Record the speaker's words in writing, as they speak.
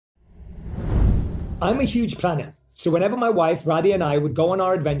I'm a huge planner, so whenever my wife Radhi and I would go on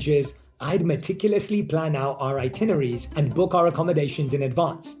our adventures, I'd meticulously plan out our itineraries and book our accommodations in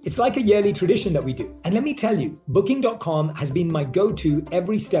advance. It's like a yearly tradition that we do. And let me tell you, Booking.com has been my go-to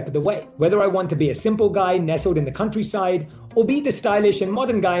every step of the way. Whether I want to be a simple guy nestled in the countryside or be the stylish and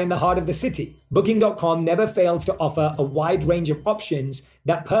modern guy in the heart of the city, Booking.com never fails to offer a wide range of options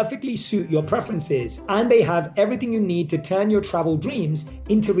that perfectly suit your preferences, and they have everything you need to turn your travel dreams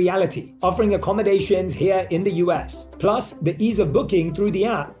into reality, offering accommodations here in the US. Plus, the ease of booking through the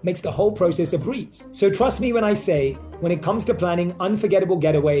app makes the whole process a breeze. So trust me when I say, when it comes to planning unforgettable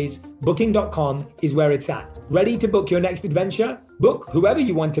getaways, Booking.com is where it's at. Ready to book your next adventure? Book whoever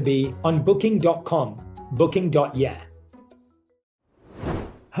you want to be on Booking.com. Booking.yeah.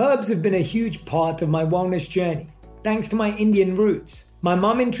 Herbs have been a huge part of my wellness journey, thanks to my Indian roots. My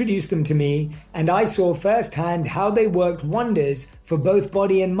mum introduced them to me, and I saw firsthand how they worked wonders for both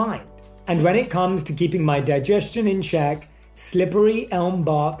body and mind. And when it comes to keeping my digestion in check, slippery elm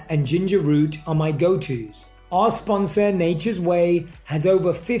bark and ginger root are my go-tos. Our sponsor, Nature's Way, has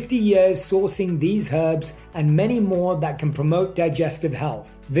over 50 years sourcing these herbs and many more that can promote digestive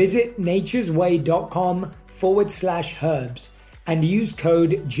health. Visit naturesway.com/herbs and use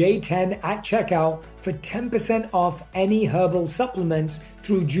code J10 at checkout for 10% off any herbal supplements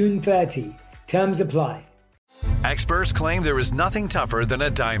through June 30. Terms apply. Experts claim there is nothing tougher than a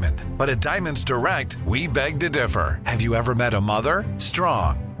diamond. But at Diamonds Direct, we beg to differ. Have you ever met a mother?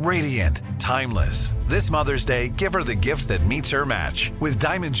 Strong, radiant, timeless. This Mother's Day, give her the gift that meets her match. With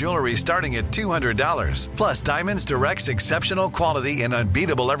diamond jewelry starting at $200. Plus Diamonds Direct's exceptional quality and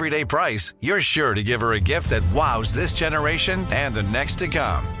unbeatable everyday price, you're sure to give her a gift that wows this generation and the next to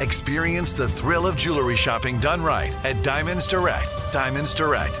come. Experience the thrill of jewelry shopping done right at Diamonds Direct. Diamonds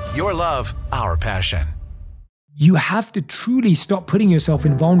Direct. Your love, our passion. You have to truly stop putting yourself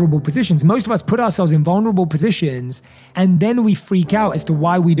in vulnerable positions. Most of us put ourselves in vulnerable positions and then we freak out as to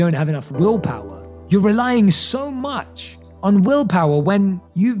why we don't have enough willpower. You're relying so much on willpower when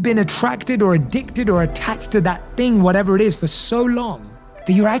you've been attracted or addicted or attached to that thing, whatever it is, for so long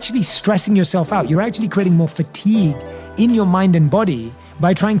that you're actually stressing yourself out. You're actually creating more fatigue in your mind and body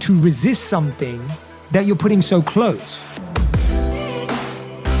by trying to resist something that you're putting so close.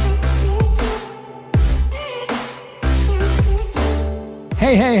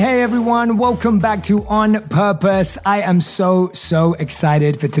 Hey everyone, welcome back to On Purpose. I am so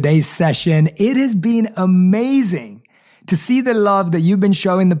excited for today's session. It has been amazing to see the love that you've been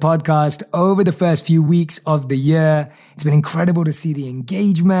showing the podcast over the first few weeks of the year. It's been incredible to see the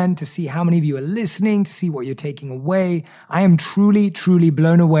engagement, to see how many of you are listening, to see what you're taking away. I am truly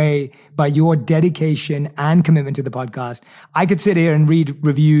blown away by your dedication and commitment to the podcast. I could sit here and read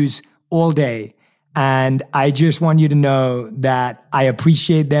reviews all day. And I just want you to know that I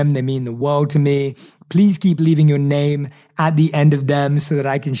appreciate them. They mean the world to me. Please keep leaving your name at the end of them so that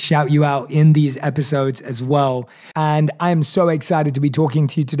I can shout you out in these episodes as well. And I'm so excited to be talking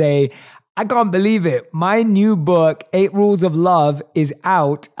to you today. I can't believe it. My new book, 8 Rules of Love, is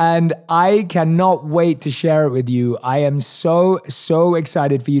out and I cannot wait to share it with you. I am so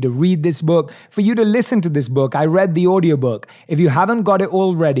excited for you to read this book, for you to listen to this book. I read the audiobook. If you haven't got it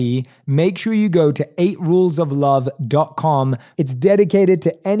already, make sure you go to 8rulesoflove.com. It's dedicated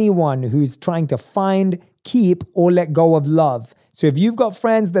to anyone who's trying to find, keep, or let go of love. So if you've got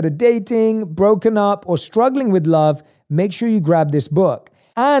friends that are dating, broken up, or struggling with love, make sure you grab this book.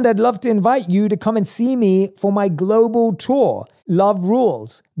 And I'd love to invite you to come and see me for my global tour, Love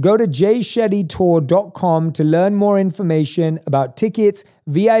Rules. Go to jayshettytour.com to learn more information about tickets,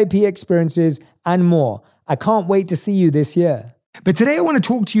 VIP experiences, and more. I can't wait to see you this year. But today I want to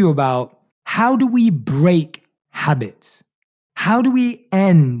talk to you about how do we break habits? How do we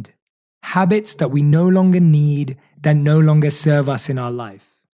end habits that we no longer need, that no longer serve us in our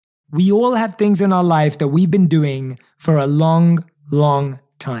life? We all have things in our life that we've been doing for a long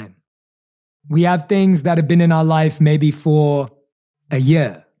time. We have things that have been in our life maybe for a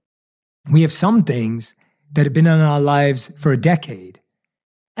year. We have some things that have been in our lives for a decade.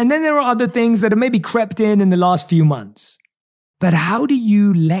 And then there are other things that have maybe crept in the last few months. But how do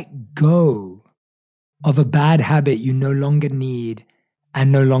you let go of a bad habit you no longer need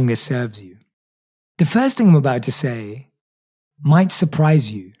and no longer serves you? The first thing I'm about to say might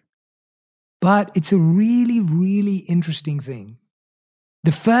surprise you, but it's a really interesting thing.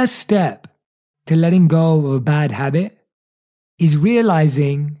 The first step to letting go of a bad habit is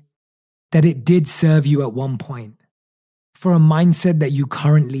realizing that it did serve you at one point for a mindset that you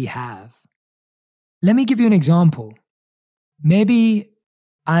currently have. Let me give you an example. Maybe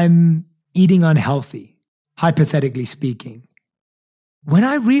I'm eating unhealthy, hypothetically speaking. when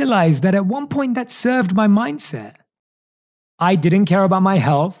I realized that at one point that served my mindset. I didn't care about my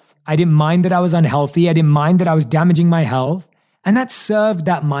health. I didn't mind that I was unhealthy. I didn't mind that I was damaging my health. And that served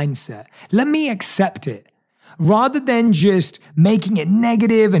that mindset. Let me accept it. Rather than just making it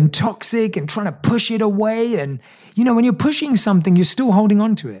negative and toxic and trying to push it away. And, when you're pushing something, you're still holding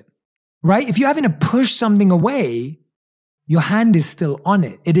on to it, right? If you're having to push something away, your hand is still on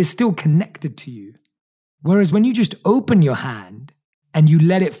it. It is still connected to you. Whereas when you just open your hand and you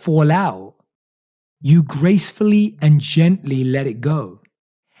let it fall out, you gracefully and gently let it go.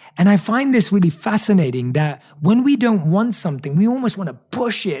 And I find this really fascinating that when we don't want something, we almost want to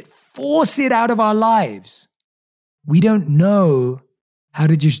push it, force it out of our lives. We don't know how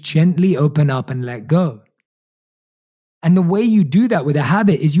to just gently open up and let go. And the way you do that with a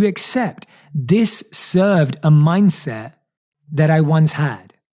habit is you accept this served a mindset that I once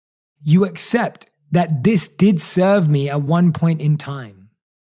had. You accept that this did serve me at one point in time.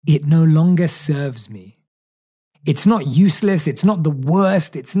 It no longer serves me. It's not useless. It's not the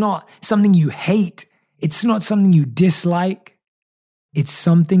worst. It's not something you hate. It's not something you dislike. It's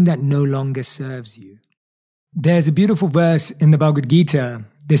something that no longer serves you. There's a beautiful verse in the Bhagavad Gita.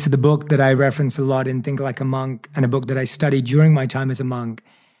 This is the book that I reference a lot in Think Like a Monk, and a book that I studied during my time as a monk.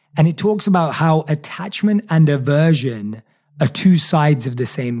 And it talks about how attachment and aversion are two sides of the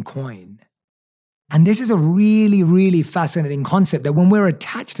same coin. And this is a really, really fascinating concept that when we're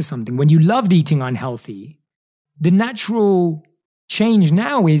attached to something, when you loved eating unhealthy, the natural change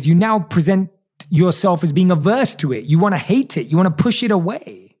now is you now present yourself as being averse to it. You want to hate it. You want to push it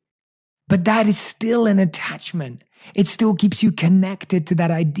away. But that is still an attachment. It still keeps you connected to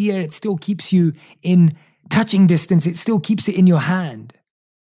that idea. It still keeps you in touching distance. It still keeps it in your hand.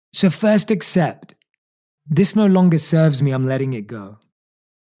 So first accept, this no longer serves me. I'm letting it go.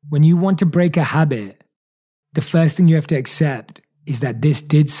 When you want to break a habit, the first thing you have to accept is that this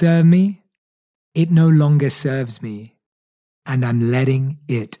did serve me. It no longer serves me. And I'm letting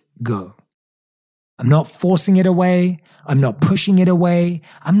it go. I'm not forcing it away. I'm not pushing it away.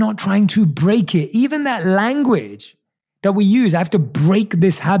 I'm not trying to break it. Even that language that we use, I have to break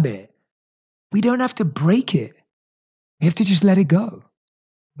this habit. We don't have to break it. We have to just let it go.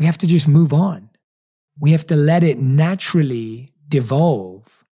 We have to just move on. We have to let it naturally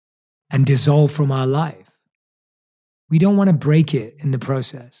devolve and dissolve from our life. We don't want to break it in the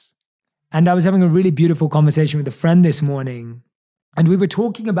process. And I was having a really beautiful conversation with a friend this morning, and we were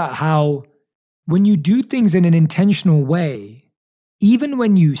talking about how when you do things in an intentional way, even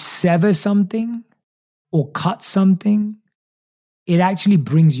when you sever something or cut something, it actually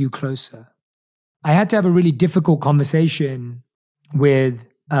brings you closer. I had to have a really difficult conversation with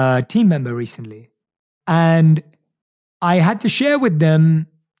a team member recently, and I had to share with them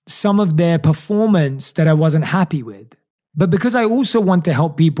some of their performance that I wasn't happy with. But because I also want to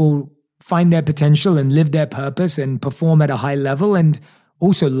help people find their potential and live their purpose and perform at a high level, and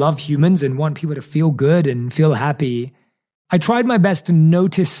also love humans and want people to feel good and feel happy, I tried my best to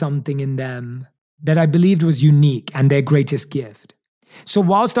notice something in them that I believed was unique and their greatest gift. So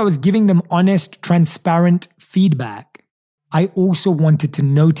whilst I was giving them honest, transparent feedback, I also wanted to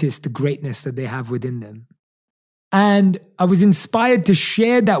notice the greatness that they have within them. And I was inspired to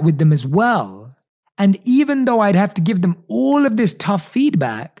share that with them as well. And even though I'd have to give them all of this tough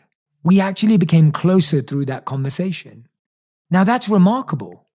feedback, we actually became closer through that conversation. Now that's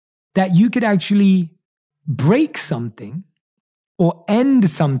remarkable, that you could actually break something or end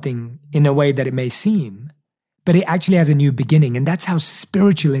something in a way that it may seem, but it actually has a new beginning. And that's how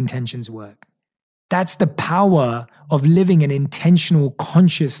spiritual intentions work. That's the power of living an intentional,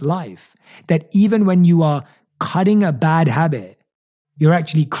 conscious life, that even when you are cutting a bad habit, you're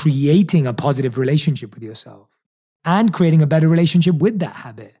actually creating a positive relationship with yourself and creating a better relationship with that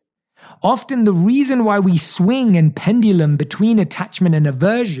habit. Often the reason why we swing and pendulum between attachment and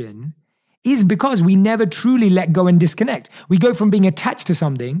aversion is because we never truly let go and disconnect. We go from being attached to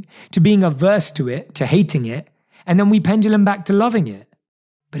something to being averse to it, to hating it, and then we pendulum back to loving it.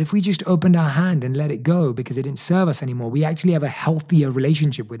 But if we just opened our hand and let it go because it didn't serve us anymore, we actually have a healthier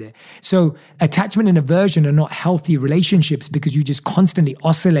relationship with it. So attachment and aversion are not healthy relationships because you just constantly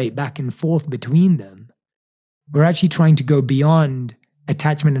oscillate back and forth between them. We're actually trying to go beyond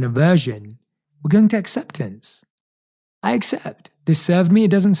attachment and aversion. We're going to acceptance. I accept. This served me,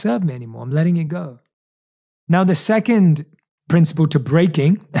 it doesn't serve me anymore. I'm letting it go. Now the second principle to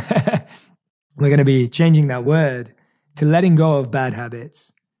breaking, we're going to be changing that word to letting go of bad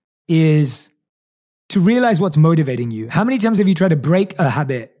habits, is to realize what's motivating you. How many times have you tried to break a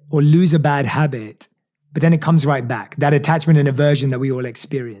habit or lose a bad habit, but then it comes right back? That attachment and aversion that we all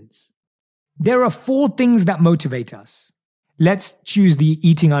experience. There are 4 things that motivate us. let's choose the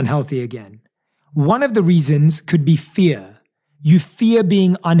eating unhealthy again. One of the reasons could be fear. You fear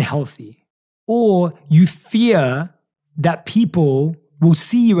being unhealthy, or you fear that people will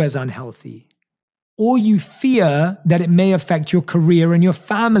see you as unhealthy, or you fear that it may affect your career and your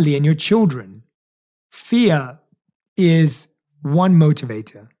family and your children. Fear is one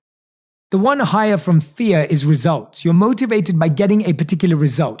motivator. The one higher from fear is results. You're motivated by getting a particular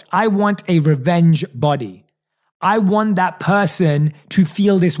result. I want a revenge body. I want that person to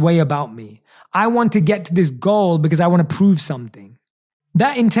feel this way about me. I want to get to this goal because I want to prove something.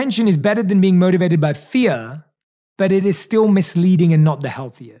 That intention is better than being motivated by fear, but it is still misleading and not the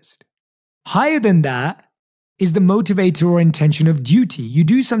healthiest. Higher than that is the motivator or intention of duty. You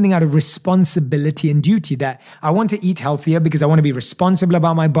do something out of responsibility and duty, that I want to eat healthier because I want to be responsible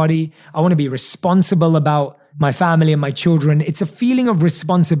about my body. I want to be responsible about my family and my children. It's a feeling of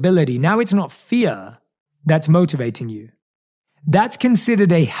responsibility. Now it's not fear that's motivating you. That's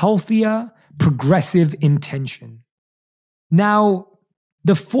considered a healthier, progressive intention. Now,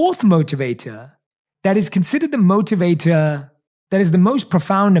 the fourth motivator that is considered the motivator that is the most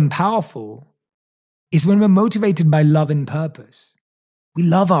profound and powerful is when we're motivated by love and purpose. We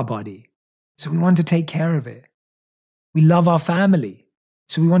love our body, so we want to take care of it. We love our family,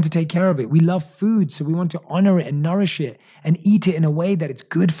 so we want to take care of it. We love food, so we want to honor it and nourish it and eat it in a way that it's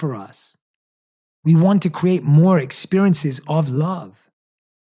good for us. We want to create more experiences of love.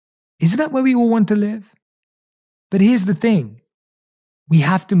 Isn't that where we all want to live? But here's the thing. We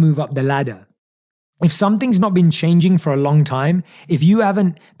have to move up the ladder. If something's not been changing for a long time, if you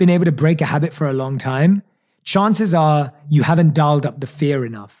haven't been able to break a habit for a long time, chances are you haven't dialed up the fear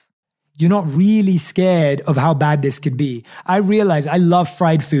enough. You're not really scared of how bad this could be. I realize I love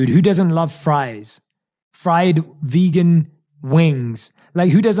fried food. Who doesn't love fries? Fried vegan wings.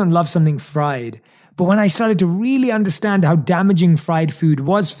 Like, who doesn't love something fried? But when I started to really understand how damaging fried food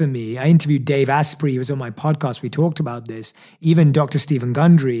was for me, I interviewed Dave Asprey. He was on my podcast. We talked about this. Even Dr. Stephen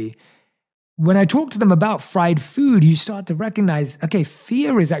Gundry. When I talk to them about fried food, you start to recognize, okay,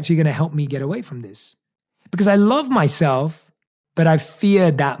 fear is actually going to help me get away from this. Because I love myself, but I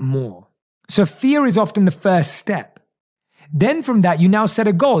fear that more. So fear is often the first step. Then from that, you now set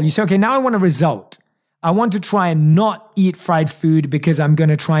a goal. You say, okay, now I want a result. I want to try and not eat fried food because I'm going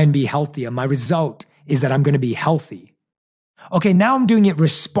to try and be healthier. My result is that I'm going to be healthy. Okay, now I'm doing it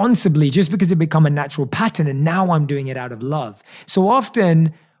responsibly just because it become a natural pattern, and now I'm doing it out of love. So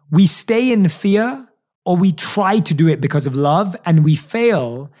often we stay in fear, or we try to do it because of love, and we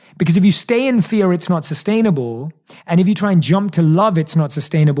fail. Because if you stay in fear, it's not sustainable. And if you try and jump to love, it's not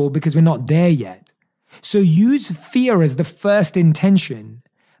sustainable because we're not there yet. So use fear as the first intention,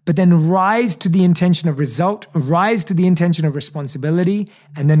 but then rise to the intention of result, rise to the intention of responsibility,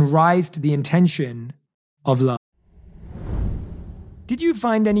 and then rise to the intention of love. Did you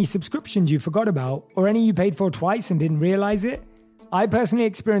find any subscriptions you forgot about, or any you paid for twice and didn't realize it? I personally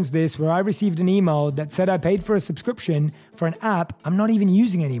experienced this where I received an email that said I paid for a subscription for an app I'm not even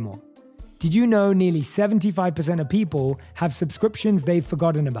using anymore. Did you know nearly 75% of people have subscriptions they've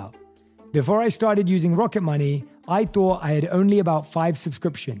forgotten about? Before I started using Rocket Money, I thought I had only about 5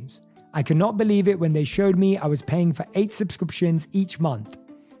 subscriptions. I could not believe it when they showed me I was paying for 8 subscriptions each month.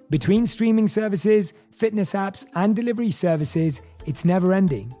 Between streaming services, fitness apps, and delivery services, it's never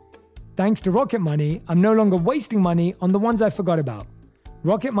ending. Thanks to Rocket Money, I'm no longer wasting money on the ones I forgot about.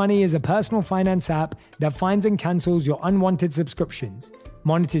 Rocket Money is a personal finance app that finds and cancels your unwanted subscriptions,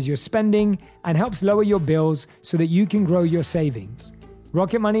 monitors your spending, and helps lower your bills so that you can grow your savings.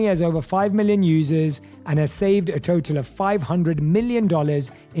 Rocket Money has over 5 million users and has saved a total of $500 million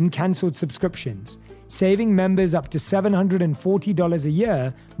in canceled subscriptions, saving members up to $740 a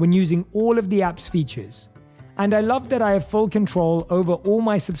year when using all of the app's features. And I love that I have full control over all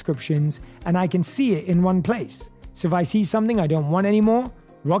my subscriptions and I can see it in one place. So if I see something I don't want anymore,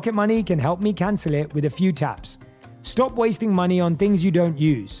 Rocket Money can help me cancel it with a few taps. Stop wasting money on things you don't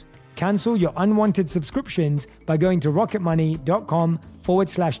use. Cancel your unwanted subscriptions by going to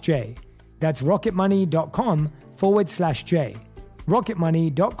rocketmoney.com/J. That's rocketmoney.com/J.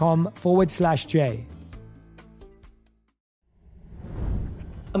 rocketmoney.com/J.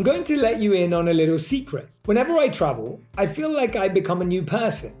 I'm going to let you in on a little secret. Whenever I travel, I feel like I become a new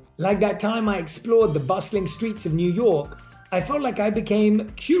person. Like that time I explored the bustling streets of New York, I felt like I became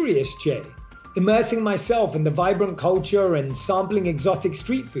Curious Jay, immersing myself in the vibrant culture and sampling exotic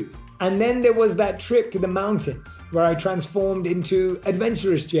street food. And then there was that trip to the mountains where I transformed into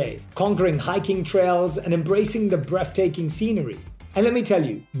Adventurous Jay, conquering hiking trails and embracing the breathtaking scenery. And let me tell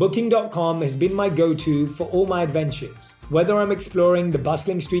you, Booking.com has been my go-to for all my adventures. Whether I'm exploring the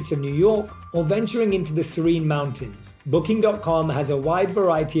bustling streets of New York or venturing into the serene mountains, Booking.com has a wide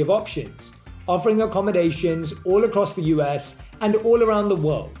variety of options, offering accommodations all across the US and all around the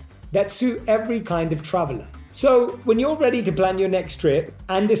world that suit every kind of traveler. So, when you're ready to plan your next trip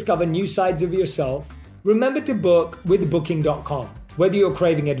and discover new sides of yourself, remember to book with Booking.com. Whether you're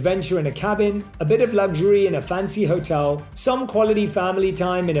craving adventure in a cabin, a bit of luxury in a fancy hotel, some quality family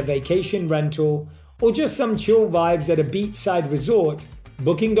time in a vacation rental, or just some chill vibes at a beachside resort,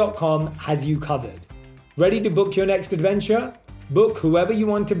 Booking.com has you covered. Ready to book your next adventure? Book whoever you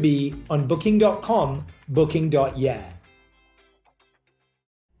want to be on Booking.com, Booking.yeah.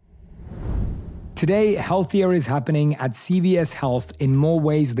 Today, healthier is happening at CVS Health in more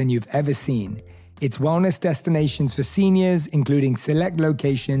ways than you've ever seen. It's wellness destinations for seniors, including select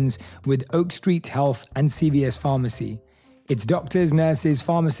locations with Oak Street Health and CVS Pharmacy. It's doctors, nurses,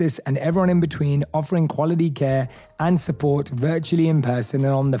 pharmacists, and everyone in between offering quality care and support virtually in person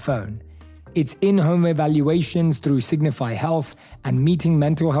and on the phone. It's in-home evaluations through Signify Health and meeting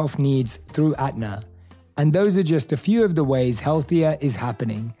mental health needs through Aetna. And those are just a few of the ways healthier is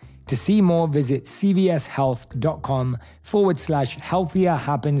happening. To see more, visit cvshealth.com/healthier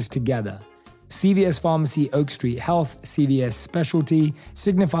happens together. CVS Pharmacy, Oak Street Health, CVS Specialty,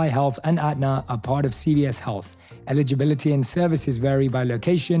 Signify Health, and Aetna are part of CVS Health. Eligibility and services vary by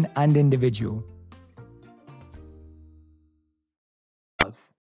location and individual.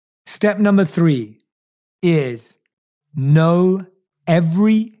 Step number 3 is know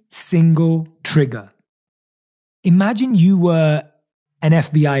every single trigger. Imagine you were an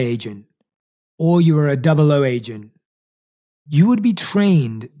FBI agent or you were a 00 agent. You would be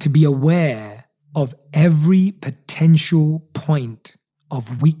trained to be aware of every potential point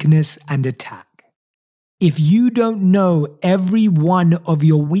of weakness and attack. If you don't know every one of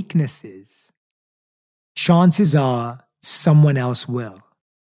your weaknesses, chances are someone else will.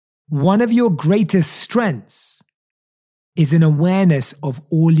 One of your greatest strengths is an awareness of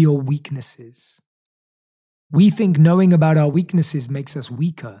all your weaknesses. We think knowing about our weaknesses makes us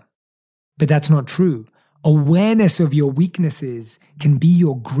weaker, but that's not true. Awareness of your weaknesses can be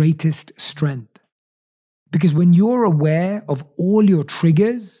your greatest strength. Because when you're aware of all your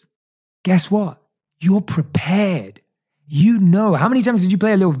triggers, guess what? You're prepared. You know. How many times did you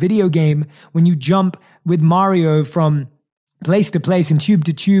play a little video game when you jump with Mario from place to place and tube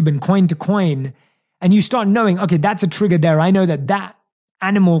to tube and coin to coin, and you start knowing, okay, that's a trigger there. I know that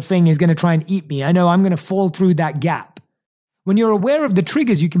animal thing is going to try and eat me. I know I'm going to fall through that gap. When you're aware of the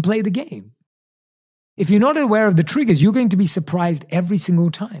triggers, you can play the game. If you're not aware of the triggers, you're going to be surprised every single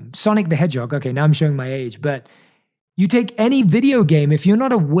time. Sonic the Hedgehog, okay, now I'm showing my age, but you take any video game, if you're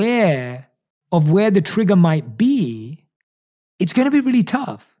not aware of where the trigger might be, it's going to be really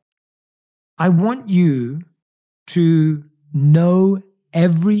tough. I want you to know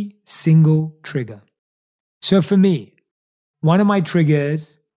every single trigger. So for me, one of my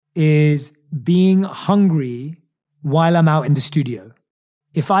triggers is being hungry while I'm out in the studio.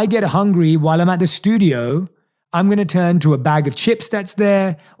 If I get hungry while I'm at the studio, I'm going to turn to a bag of chips that's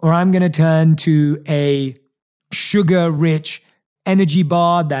there, or I'm going to turn to a sugar-rich energy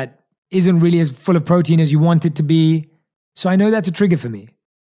bar that isn't really as full of protein as you want it to be. So I know that's a trigger for me.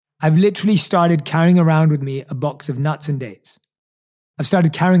 I've literally started carrying around with me a box of nuts and dates. I've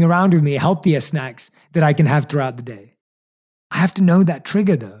started carrying around with me healthier snacks that I can have throughout the day. I have to know that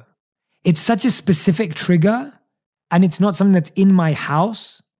trigger though. It's such a specific trigger, and it's not something that's in my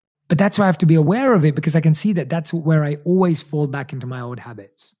house, but that's why I have to be aware of it, because I can see that that's where I always fall back into my old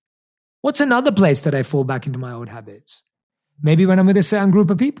habits. What's another place that I fall back into my old habits? Maybe when I'm with a certain group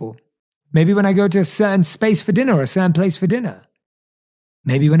of people. Maybe when I go to a certain space for dinner or a certain place for dinner.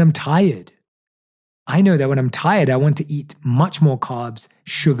 Maybe when I'm tired. I know that when I'm tired, I want to eat much more carbs,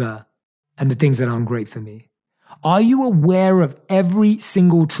 sugar, and the things that aren't great for me. Are you aware of every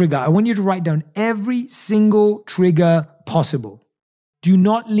single trigger? I want you to write down every single trigger possible. Do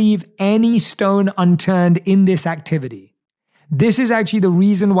not leave any stone unturned in this activity. This is actually the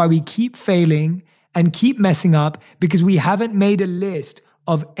reason why we keep failing and keep messing up, because we haven't made a list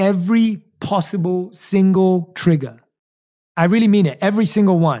of every possible single trigger. I really mean it, every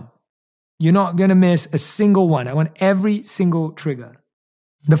single one. You're not going to miss a single one. I want every single trigger.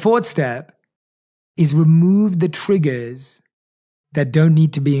 The fourth step is remove the triggers that don't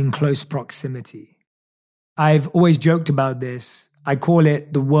need to be in close proximity. I've always joked about this. I call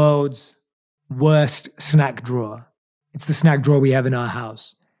it the world's worst snack drawer. It's the snack drawer we have in our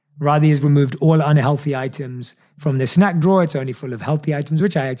house. Radhi has removed all unhealthy items from the snack drawer. It's only full of healthy items,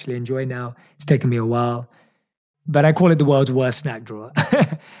 which I actually enjoy now. It's taken me a while. But I call it the world's worst snack drawer.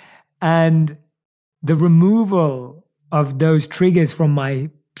 And the removal of those triggers from my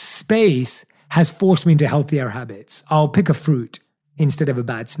space has forced me into healthier habits. I'll pick a fruit instead of a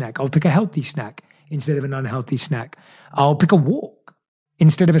bad snack. I'll pick a healthy snack instead of an unhealthy snack. I'll pick a walk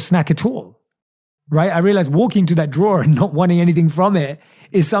instead of a snack at all, right? I realize walking to that drawer and not wanting anything from it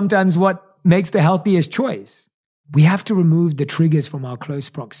is sometimes what makes the healthiest choice. We have to remove the triggers from our close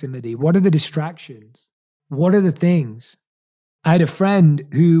proximity. What are the distractions? What are the things? I had a friend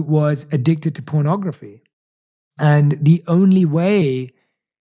who was addicted to pornography. And the only way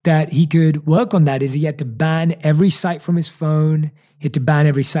that he could work on that is he had to ban every site from his phone. He had to ban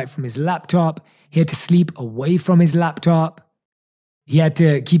every site from his laptop. He had to sleep away from his laptop. He had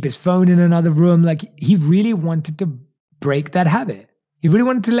to keep his phone in another room. Like, he really wanted to break that habit. He really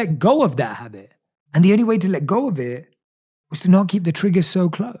wanted to let go of that habit. And the only way to let go of it was to not keep the triggers so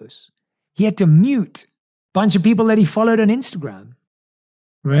close. He had to mute a bunch of people that he followed on Instagram,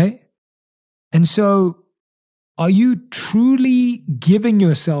 right? And so, are you truly giving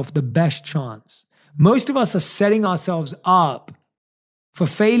yourself the best chance? Most of us are setting ourselves up for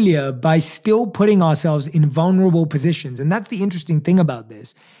failure by still putting ourselves in vulnerable positions. And that's the interesting thing about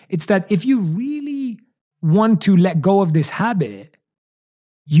this. It's that if you really want to let go of this habit,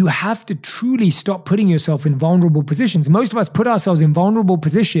 you have to truly stop putting yourself in vulnerable positions. Most of us put ourselves in vulnerable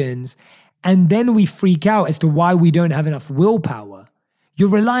positions and then we freak out as to why we don't have enough willpower. You're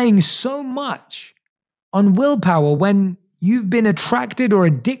relying so much on willpower when you've been attracted or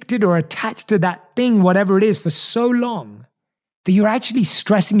addicted or attached to that thing, whatever it is, for so long that you're actually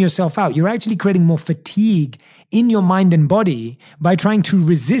stressing yourself out. You're actually creating more fatigue in your mind and body by trying to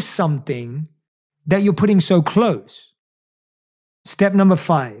resist something that you're putting so close. Step number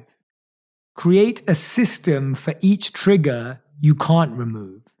 5, create a system for each trigger you can't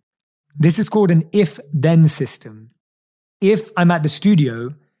remove. This is called an if-then system. If I'm at the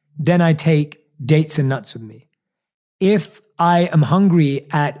studio, then I take dates and nuts with me. If I am hungry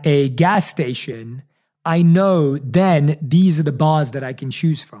at a gas station, I know then these are the bars that I can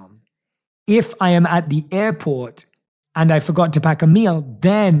choose from. If I am at the airport and I forgot to pack a meal,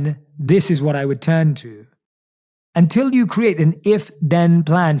 then this is what I would turn to. Until you create an if-then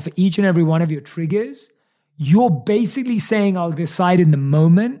plan for each and every one of your triggers, you're basically saying, I'll decide in the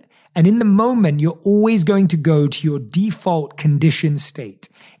moment. And in the moment, you're always going to go to your default conditioned state.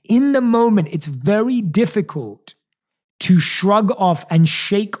 In the moment, it's very difficult to shrug off and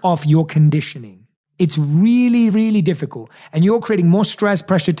shake off your conditioning. It's really, really difficult. And you're creating more stress,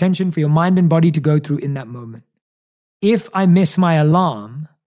 pressure, tension for your mind and body to go through in that moment. If I miss my alarm,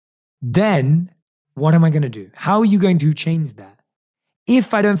 then what am I going to do? How are you going to change that?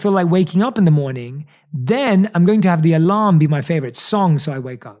 If I don't feel like waking up in the morning, then I'm going to have the alarm be my favorite song so I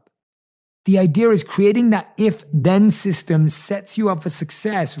wake up. The idea is creating that if-then system sets you up for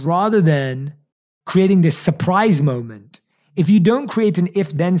success rather than creating this surprise moment. If you don't create an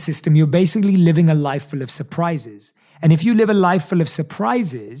if-then system, you're basically living a life full of surprises. And if you live a life full of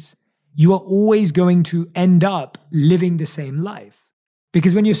surprises, you are always going to end up living the same life.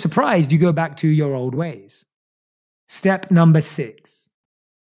 Because when you're surprised, you go back to your old ways. Step number 6.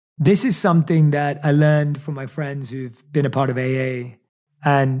 This is something that I learned from my friends who've been a part of AA.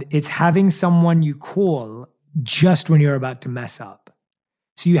 And it's having someone you call just when you're about to mess up.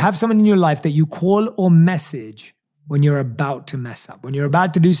 So you have someone in your life that you call or message when you're about to mess up. When you're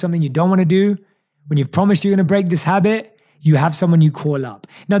about to do something you don't want to do, when you've promised you're going to break this habit, you have someone you call up.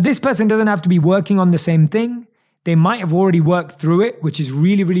 Now, this person doesn't have to be working on the same thing. They might have already worked through it, which is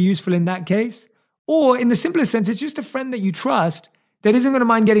really, really useful in that case. Or in the simplest sense, it's just a friend that you trust that isn't going to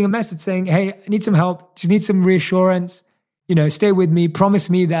mind getting a message saying, hey, I need some help, just need some reassurance, stay with me, promise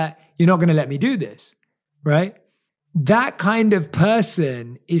me that you're not going to let me do this, right? That kind of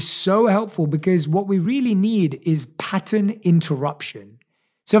person is so helpful because what we really need is pattern interruption.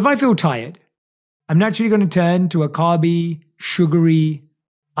 So if I feel tired, I'm naturally going to turn to a carby, sugary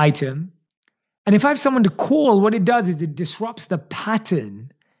item. And if I have someone to call, what it does is it disrupts the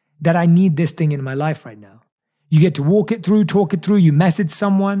pattern that I need this thing in my life right now. You get to walk it through, talk it through, you message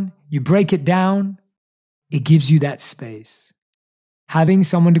someone, you break it down. It gives you that space. Having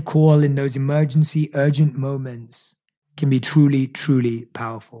someone to call in those emergency, urgent moments can be truly, truly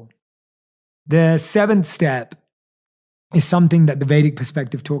powerful. The 7th step is something that the Vedic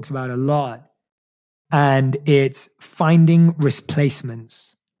perspective talks about a lot. And it's finding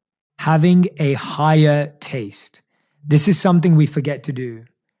replacements. Having a higher taste. This is something we forget to do.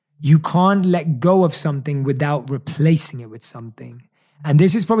 You can't let go of something without replacing it with something. And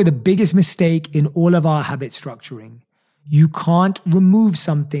this is probably the biggest mistake in all of our habit structuring. You can't remove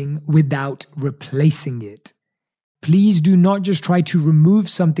something without replacing it. Please do not just try to remove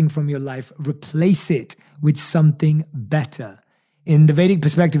something from your life, replace it with something better. In the Vedic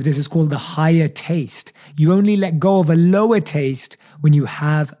perspective, this is called the higher taste. You only let go of a lower taste when you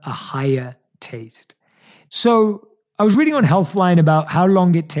have a higher taste. So I was reading on Healthline about how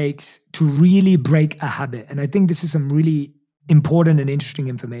long it takes to really break a habit. And I think this is some really important and interesting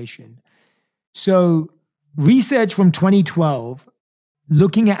information. So research from 2012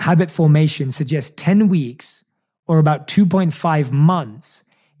 looking at habit formation suggests 10 weeks or about 2.5 months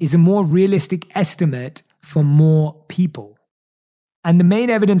is a more realistic estimate for more people. And the main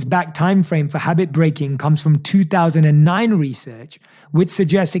evidence-backed time frame for habit breaking comes from 2009 research, which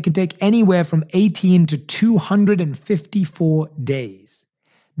suggests it can take anywhere from 18 to 254 days.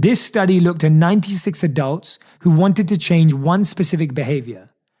 This study looked at 96 adults who wanted to change one specific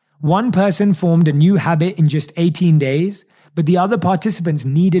behavior. One person formed a new habit in just 18 days, but the other participants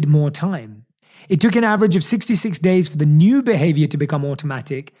needed more time. It took an average of 66 days for the new behavior to become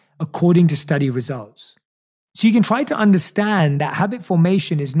automatic, according to study results. So you can try to understand that habit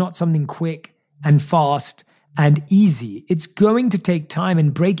formation is not something quick and fast and easy. It's going to take time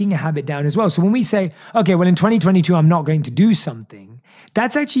and breaking a habit down as well. So when we say, okay, well in 2022, I'm not going to do something,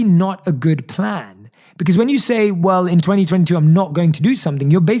 that's actually not a good plan. Because when you say, well, in 2022, I'm not going to do something,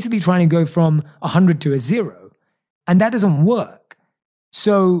 you're basically trying to go from 100 to a 0. And that doesn't work.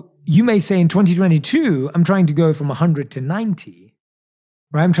 So you may say in 2022, I'm trying to go from 100 to 90.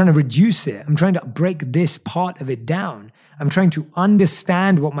 Right? I'm trying to reduce it. I'm trying to break this part of it down. I'm trying to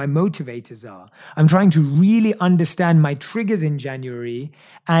understand what my motivators are. I'm trying to really understand my triggers in January.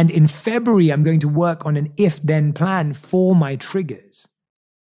 And in February, I'm going to work on an if-then plan for my triggers.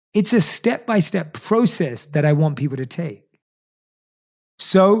 It's a step-by-step process that I want people to take.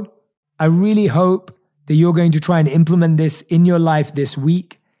 So I really hope that you're going to try and implement this in your life this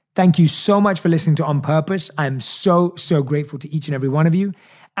week. Thank you so much for listening to On Purpose. I'm so grateful to each and every one of you.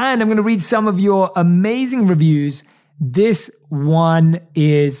 And I'm going to read some of your amazing reviews. This one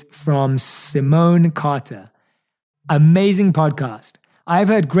is from Simone Carter. Amazing podcast. I've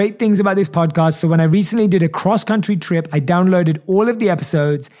heard great things about this podcast, so when I recently did a cross-country trip, I downloaded all of the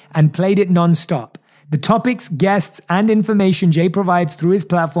episodes and played it non-stop. The topics, guests, and information Jay provides through his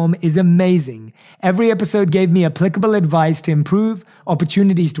platform is amazing. Every episode gave me applicable advice to improve,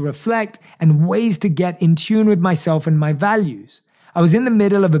 opportunities to reflect, and ways to get in tune with myself and my values. I was in the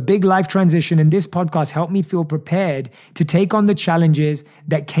middle of a big life transition, and this podcast helped me feel prepared to take on the challenges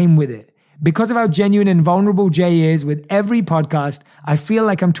that came with it. Because of how genuine and vulnerable Jay is with every podcast, I feel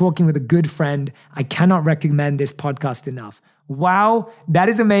like I'm talking with a good friend. I cannot recommend this podcast enough. Wow, that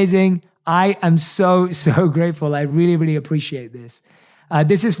is amazing. I am so grateful. I really appreciate this.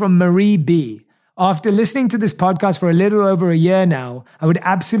 This is from Marie B. After listening to this podcast for a little over a year now, I would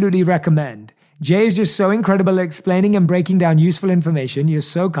absolutely recommend. Jay is just so incredible at explaining and breaking down useful information. You're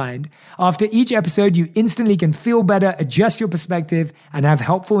so kind. After each episode, you instantly can feel better, adjust your perspective, and have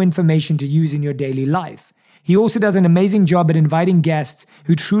helpful information to use in your daily life. He also does an amazing job at inviting guests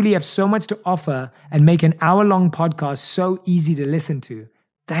who truly have so much to offer and make an hour-long podcast so easy to listen to.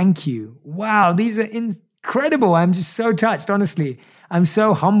 Thank you. Wow, these are incredible. I'm just so touched, honestly. I'm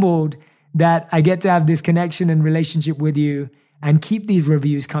so humbled that I get to have this connection and relationship with you, and keep these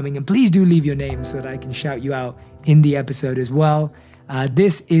reviews coming. And please do leave your name so that I can shout you out in the episode as well.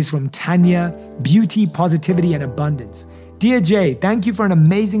 This is from Tanya, Beauty, Positivity, and Abundance. Dear Jay, thank you for an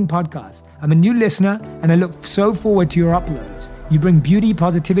amazing podcast. I'm a new listener and I look so forward to your uploads. You bring beauty,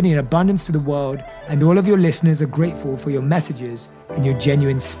 positivity, and abundance to the world, and all of your listeners are grateful for your messages and your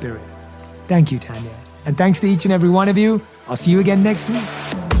genuine spirit. Thank you, Tanya. And thanks to each and every one of you. I'll see you again next week.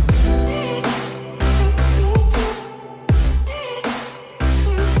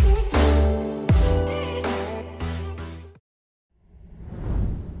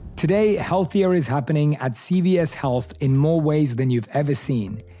 Today, healthier is happening at CVS Health in more ways than you've ever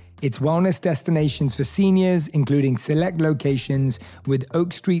seen. It's wellness destinations for seniors, including select locations with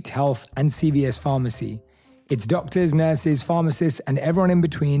Oak Street Health and CVS Pharmacy. It's doctors, nurses, pharmacists, and everyone in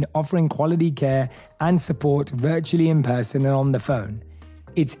between offering quality care and support virtually, in person, and on the phone.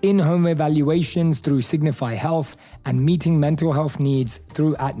 It's in-home evaluations through Signify Health and meeting mental health needs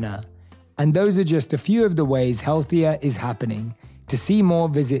through Aetna. And those are just a few of the ways healthier is happening. To see more,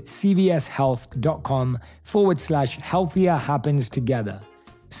 visit cvshealth.com/healthier happens together.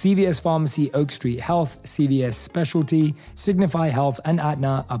 CVS Pharmacy, Oak Street Health, CVS Specialty, Signify Health, and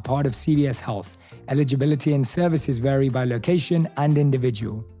Aetna are part of CVS Health. Eligibility and services vary by location and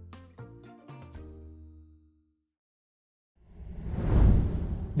individual.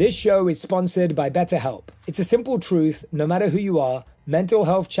 This show is sponsored by BetterHelp. It's a simple truth, no matter who you are, mental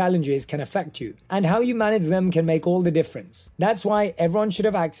health challenges can affect you, and how you manage them can make all the difference. That's why everyone should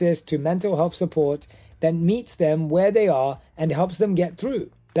have access to mental health support that meets them where they are and helps them get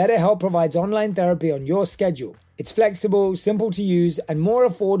through. BetterHelp provides online therapy on your schedule. It's flexible, simple to use, and more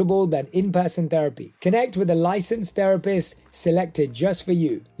affordable than in-person therapy. Connect with a licensed therapist selected just for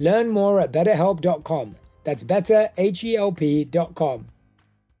you. Learn more at BetterHelp.com. That's BetterHelp.com.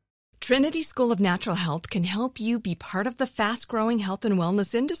 Trinity School of Natural Health can help you be part of the fast-growing health and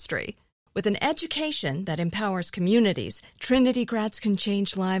wellness industry. With an education that empowers communities, Trinity grads can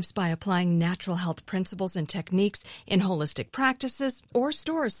change lives by applying natural health principles and techniques in holistic practices or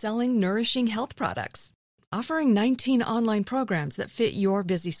stores selling nourishing health products. Offering 19 online programs that fit your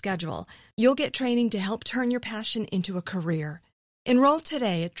busy schedule, you'll get training to help turn your passion into a career. Enroll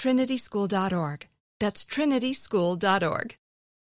today at trinityschool.org. That's trinityschool.org.